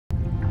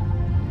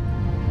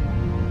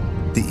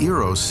The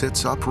Iro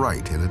sits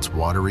upright in its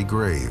watery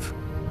grave,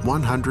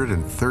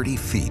 130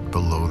 feet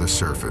below the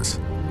surface.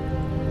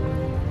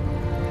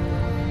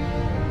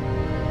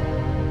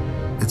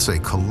 It's a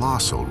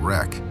colossal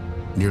wreck,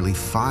 nearly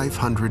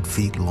 500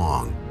 feet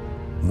long,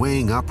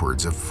 weighing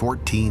upwards of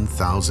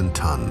 14,000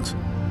 tons,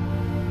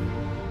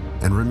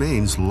 and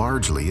remains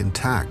largely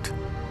intact,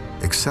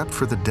 except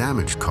for the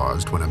damage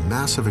caused when a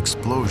massive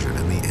explosion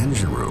in the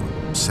engine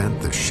room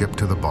sent the ship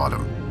to the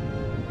bottom.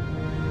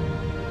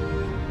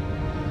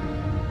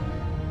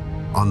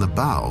 On the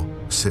bow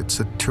sits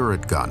a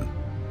turret gun,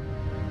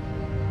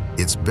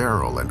 its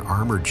barrel and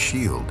armored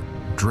shield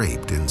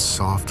draped in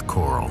soft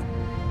coral.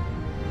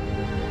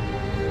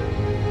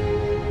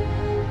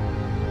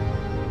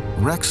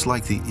 Wrecks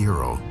like the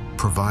Iro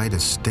provide a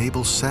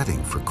stable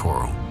setting for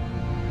coral.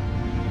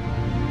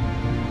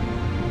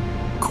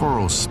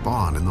 Corals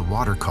spawn in the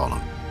water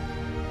column.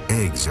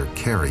 Eggs are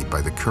carried by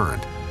the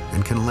current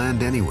and can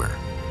land anywhere.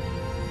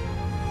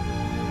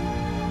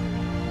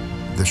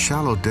 The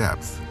shallow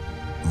depth,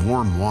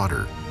 warm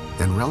water,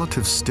 and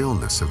relative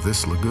stillness of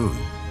this lagoon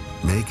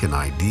make an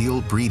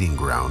ideal breeding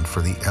ground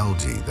for the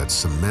algae that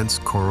cements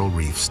coral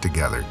reefs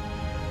together.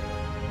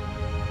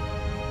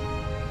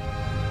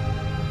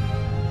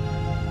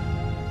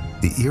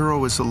 The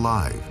Iro is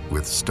alive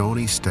with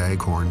stony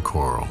staghorn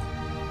coral.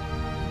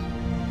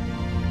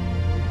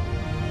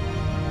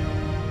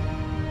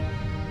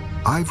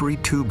 Ivory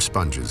tube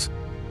sponges,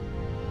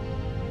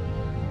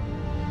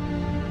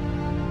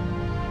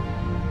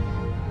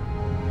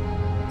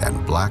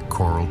 and black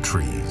coral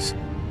trees.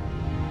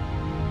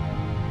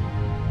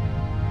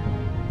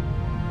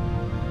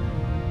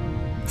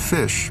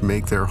 Fish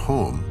make their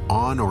home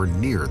on or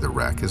near the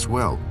wreck as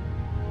well.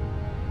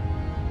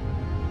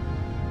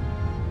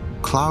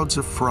 Clouds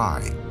of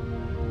fry,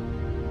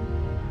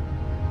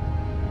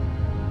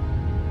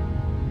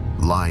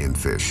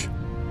 lionfish,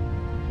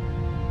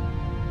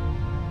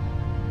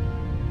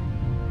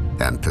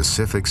 and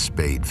Pacific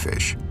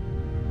spadefish.